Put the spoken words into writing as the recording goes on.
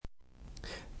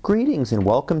Greetings and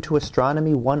welcome to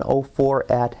Astronomy 104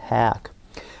 at Hack.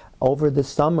 Over the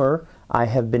summer, I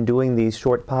have been doing these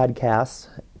short podcasts,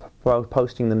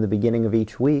 posting them the beginning of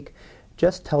each week,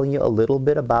 just telling you a little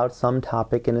bit about some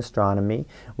topic in astronomy.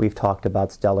 We've talked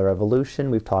about stellar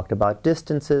evolution, we've talked about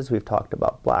distances, we've talked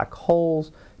about black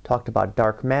holes, talked about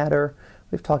dark matter,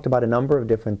 we've talked about a number of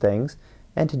different things,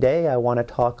 and today I want to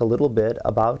talk a little bit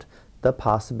about the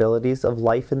possibilities of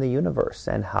life in the universe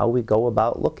and how we go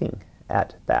about looking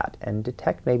at that and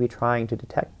trying to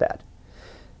detect that.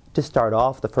 To start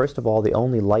off, first of all, the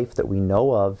only life that we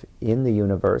know of in the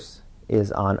universe is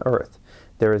on Earth.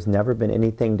 There has never been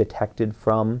anything detected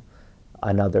from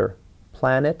another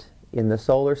planet in the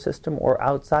solar system or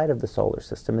outside of the solar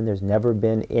system, and there's never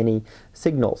been any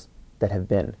signals that have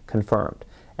been confirmed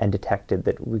and detected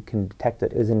that we can detect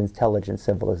that is an intelligent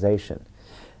civilization.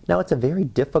 Now, it's a very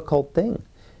difficult thing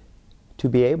to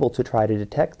be able to try to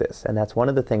detect this, and that's one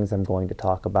of the things I'm going to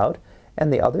talk about.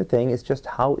 And the other thing is just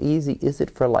how easy is it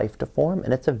for life to form?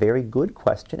 And it's a very good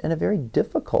question and a very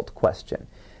difficult question,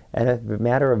 and a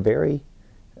matter of very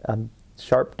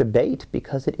sharp debate,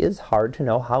 because it is hard to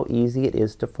know how easy it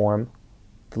is to form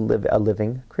a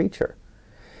living creature.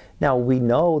 Now, we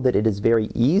know that it is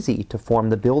very easy to form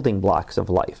the building blocks of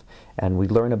life, and we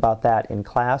learn about that in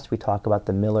class. We talk about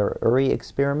the Miller-Urey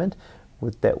experiment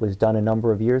that was done a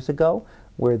number of years ago,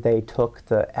 where they took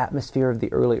the atmosphere of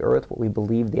the early Earth, what we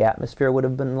believed the atmosphere would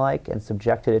have been like, and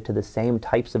subjected it to the same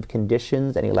types of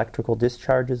conditions and electrical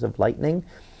discharges of lightning.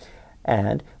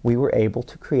 And we were able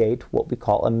to create what we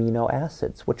call amino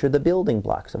acids, which are the building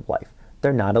blocks of life.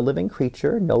 They're not a living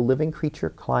creature. No living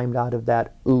creature climbed out of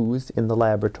that ooze in the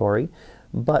laboratory,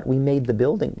 but we made the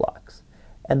building blocks.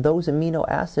 And those amino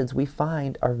acids we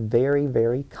find are very,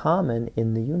 very common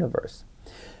in the universe.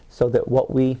 So that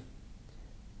what we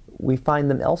find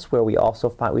them elsewhere.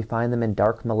 We find them in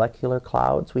dark molecular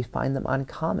clouds. We find them on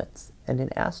comets and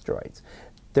in asteroids.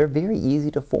 They're very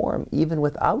easy to form even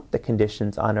without the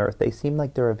conditions on Earth. They seem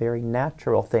like they're a very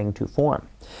natural thing to form.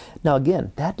 Now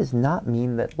again, that does not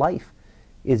mean that life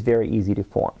is very easy to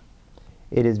form.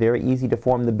 It is very easy to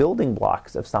form the building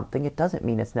blocks of something. It doesn't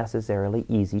mean it's necessarily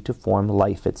easy to form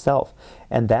life itself.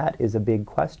 And that is a big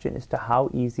question as to how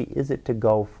easy is it to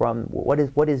go from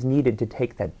what is needed to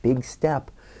take that big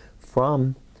step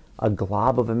from a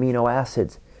glob of amino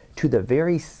acids to the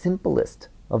very simplest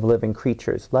of living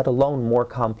creatures, let alone more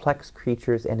complex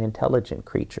creatures and intelligent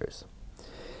creatures.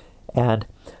 And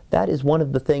that is one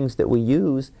of the things that we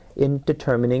use in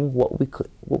determining what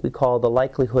we call the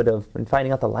likelihood of, and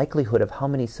finding out the likelihood of how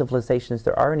many civilizations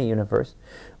there are in a universe.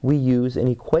 We use an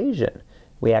equation.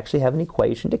 We actually have an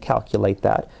equation to calculate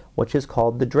that, which is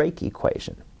called the Drake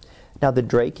equation. Now, the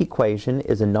Drake equation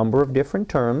is a number of different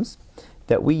terms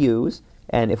that we use,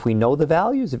 and if we know the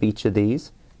values of each of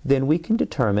these, then we can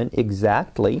determine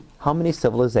exactly how many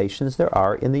civilizations there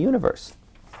are in the universe.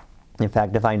 In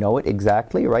fact, if I know it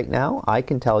exactly right now, I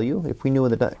can tell you, if we knew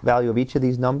the value of each of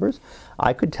these numbers,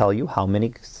 I could tell you how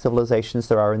many civilizations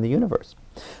there are in the universe.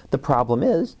 The problem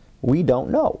is, we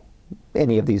don't know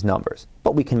any of these numbers,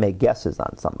 but we can make guesses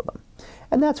on some of them.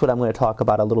 And that's what I'm going to talk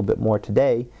about a little bit more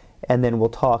today, and then we'll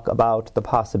talk about the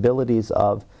possibilities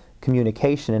of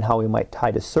communication and how we might try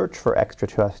to search for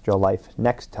extraterrestrial life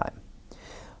next time.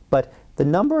 But the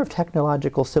number of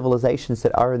technological civilizations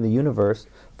that are in the universe,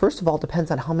 first of all, depends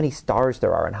on how many stars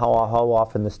there are and how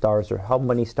often the stars, or how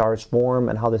many stars form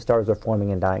and how the stars are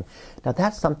forming and dying. Now,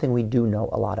 that's something we do know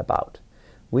a lot about.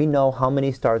 We know how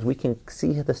many stars, we can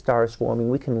see the stars forming,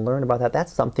 we can learn about that.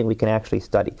 That's something we can actually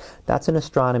study. That's an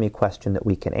astronomy question that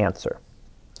we can answer.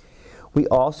 We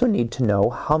also need to know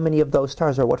how many of those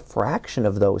stars, or what fraction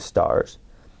of those stars,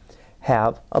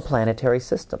 have a planetary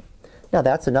system. Now,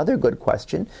 that's another good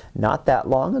question. Not that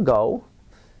long ago,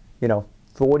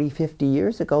 40, 50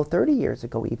 years ago, 30 years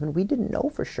ago even, we didn't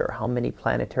know for sure how many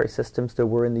planetary systems there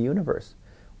were in the universe.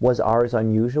 Was ours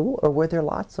unusual, or were there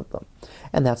lots of them?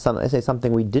 And that's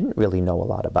something we didn't really know a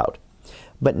lot about.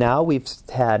 But now we've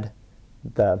had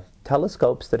the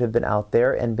telescopes that have been out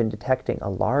there and been detecting a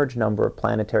large number of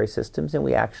planetary systems, and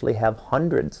we actually have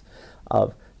hundreds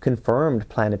of confirmed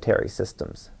planetary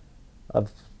systems,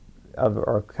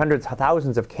 or hundreds,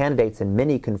 thousands of candidates and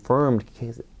many confirmed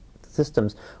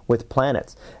systems with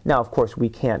planets. Now, of course, we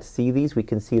can't see these. We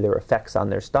can see their effects on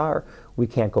their star. We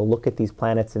can't go look at these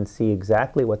planets and see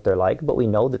exactly what they're like, but we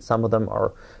know that some of them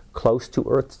are close to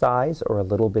Earth size or a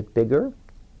little bit bigger,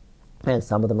 and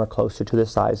some of them are closer to the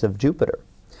size of Jupiter.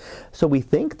 So we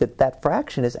think that that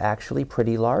fraction is actually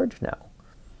pretty large now.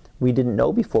 we didn't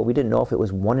know before. We didn't know if it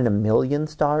was 1 in a million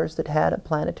stars that had a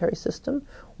planetary system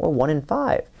or 1 in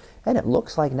 5. And it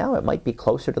looks like now it might be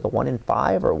closer to the 1 in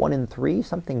 5 or 1 in 3,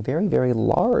 something very, very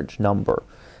large number,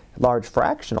 large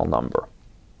fractional number.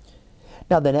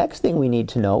 Now the next thing we need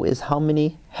to know is how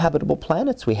many habitable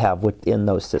planets we have within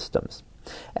those systems.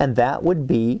 And that would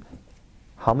be,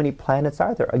 how many planets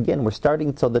are there? Again, we're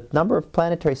starting, so the number of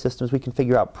planetary systems we can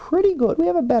figure out pretty good. We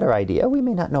have a better idea. We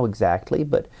may not know exactly,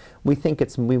 but we think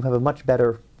we have a much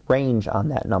better range on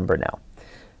that number now.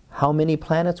 How many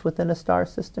planets within a star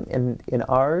system? In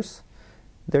ours,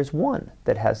 there's one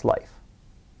that has life,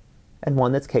 and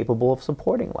one that's capable of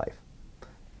supporting life.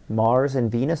 Mars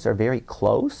and Venus are very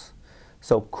close,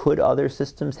 so could other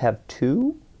systems have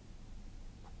 2?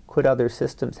 Could other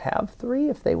systems have 3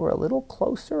 if they were a little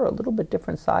closer, a little bit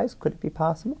different size? Could it be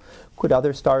possible? Could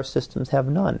other star systems have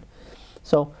none?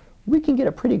 So we can get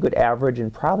a pretty good average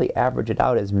and probably average it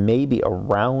out as maybe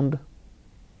around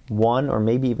 1 or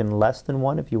maybe even less than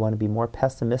 1 if you want to be more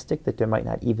pessimistic, that there might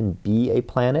not even be a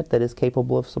planet that is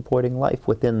capable of supporting life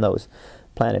within those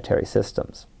planetary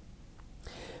systems.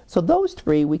 So those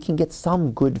 3 we can get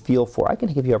some good feel for. I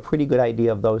can give you a pretty good idea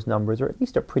of those numbers, or at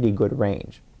least a pretty good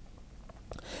range.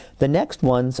 The next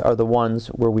ones are the ones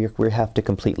where we have to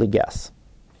completely guess.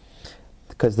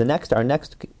 Because our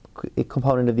next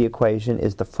component of the equation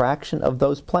is the fraction of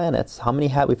those planets.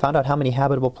 We found out how many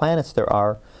habitable planets there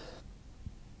are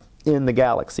in the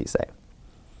galaxy, say.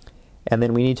 And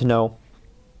then we need to know,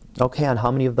 okay, on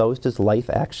how many of those does life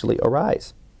actually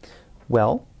arise?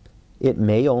 Well, life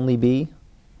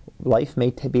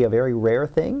may be a very rare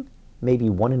thing, maybe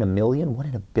 1 in a million, 1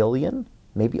 in a billion,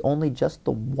 maybe only just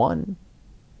the one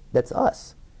that's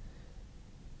us.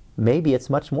 Maybe it's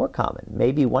much more common.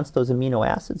 Maybe once those amino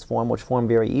acids form, which form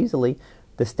very easily,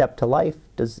 the step to life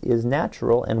is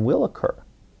natural and will occur.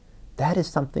 That is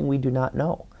something we do not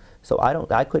know. So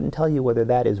I couldn't tell you whether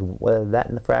that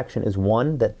in the fraction is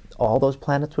 1, that all those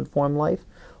planets would form life,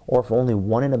 or if only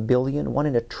 1 in a billion, 1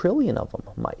 in a trillion of them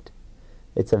might.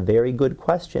 It's a very good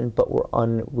question, but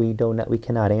we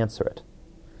cannot answer it.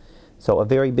 So a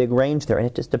very big range there, and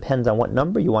it just depends on what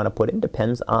number you want to put in.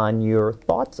 Depends on your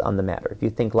thoughts on the matter. If you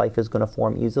think life is going to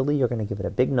form easily, you're going to give it a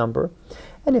big number,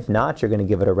 and if not, you're going to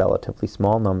give it a relatively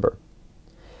small number.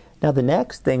 Now the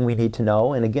next thing we need to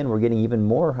know, and again we're getting even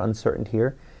more uncertain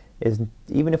here, is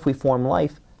even if we form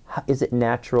life, is it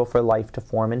natural for life to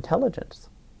form intelligence?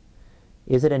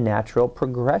 Is it a natural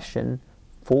progression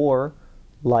for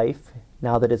life,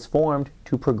 now that it's formed,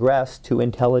 to progress to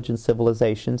intelligent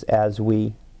civilizations as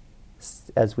we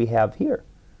have here?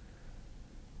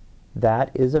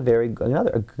 That is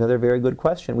another very good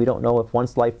question. We don't know if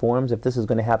once life forms, if this is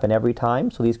going to happen every time.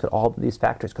 So these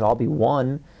factors could all be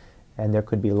 1, and there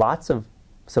could be lots of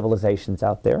civilizations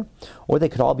out there, or they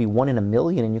could all be 1 in a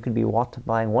million, and you could be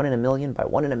multiplying 1 in a million by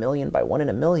 1 in a million by 1 in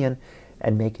a million,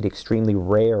 and make it extremely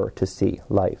rare to see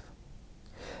life.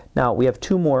 Now we have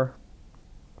 2 more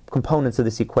components of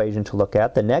this equation to look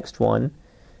at. The next one,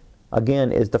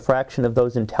 again, is the fraction of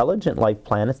those intelligent life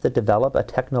planets that develop a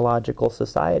technological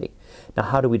society. Now,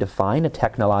 how do we define a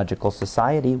technological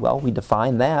society? Well, we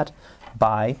define that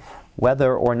by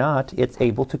whether or not it's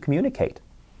able to communicate.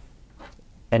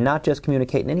 And not just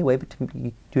communicate in any way, but to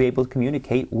be able to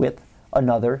communicate with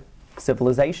another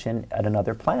civilization at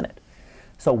another planet.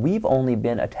 So we've only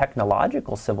been a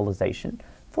technological civilization,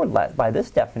 by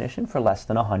this definition, for less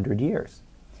than 100 years.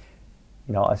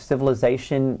 A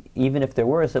civilization, even if there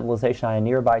were a civilization on a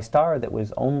nearby star that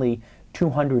was only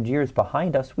 200 years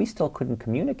behind us, we still couldn't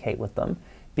communicate with them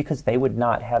because they would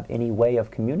not have any way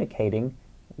of communicating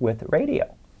with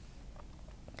radio.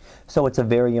 So it's a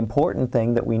very important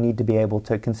thing that we need to be able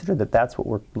to consider, that's what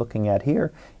we're looking at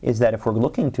here, is that if we're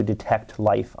looking to detect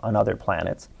life on other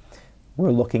planets,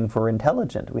 we're looking for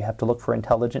intelligent. We have to look for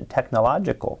intelligent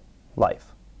technological life.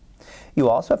 You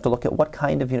also have to look at what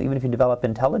kind of, even if you develop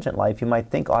intelligent life, you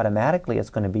might think automatically it's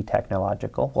going to be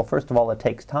technological. Well, first of all, it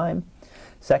takes time.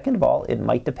 Second of all, it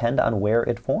might depend on where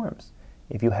it forms.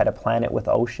 If you had a planet with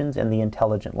oceans and the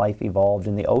intelligent life evolved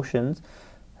in the oceans,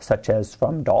 such as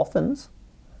from dolphins,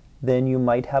 then you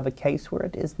might have a case where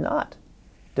it does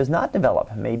not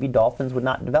develop. Maybe dolphins would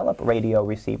not develop radio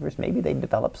receivers. Maybe they'd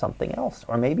develop something else.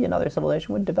 Or maybe another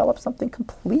civilization would develop something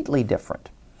completely different.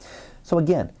 So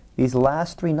again, these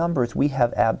last 3 numbers we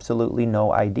have absolutely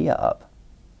no idea of.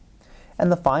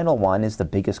 And the final one is the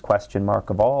biggest question mark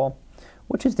of all,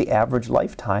 which is the average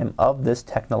lifetime of this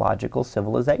technological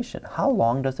civilization. How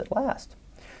long does it last?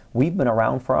 We've been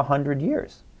around for 100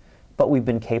 years, but we've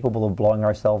been capable of blowing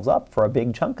ourselves up for a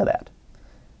big chunk of that.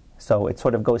 So it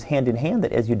sort of goes hand in hand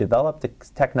that as you develop the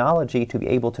technology to be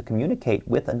able to communicate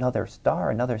with another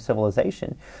star, another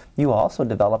civilization, you also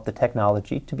develop the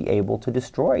technology to be able to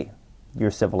destroy your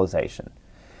civilization.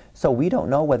 So we don't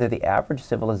know whether the average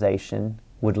civilization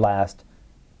would last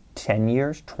 10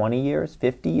 years, 20 years,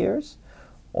 50 years,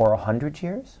 or 100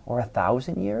 years, or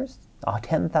 1,000 years,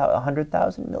 10,000,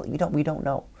 100,000. We don't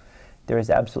know. There is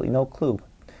absolutely no clue.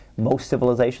 Most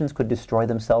civilizations could destroy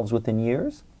themselves within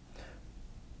years.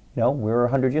 We're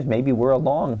 100 years. Maybe we're a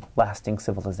long-lasting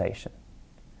civilization.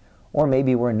 Or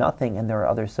maybe we're nothing and there are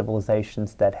other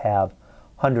civilizations that have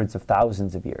hundreds of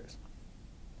thousands of years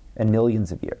and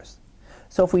millions of years.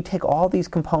 So if we take all these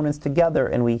components together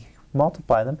and we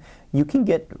multiply them, you can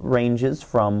get ranges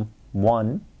from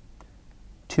 1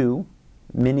 to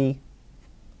many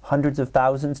hundreds of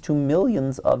thousands to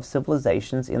millions of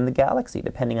civilizations in the galaxy,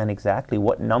 depending on exactly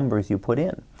what numbers you put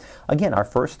in. Again, our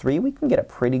first 3 we can get a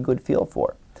pretty good feel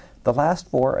for. The last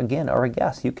 4, again, are a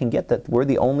guess. You can get that we're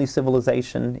the only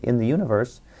civilization in the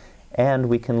universe, and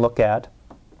we can look at,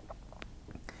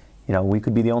 we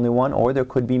could be the only one, or there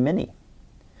could be many.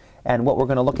 And what we're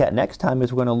going to look at next time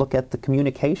is we're going to look at the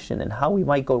communication and how we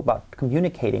might go about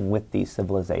communicating with these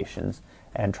civilizations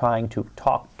and trying to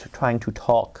talk to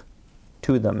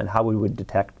them and how we would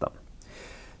detect them.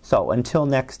 So until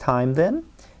next time then,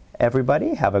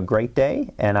 everybody have a great day,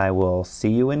 and I will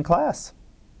see you in class.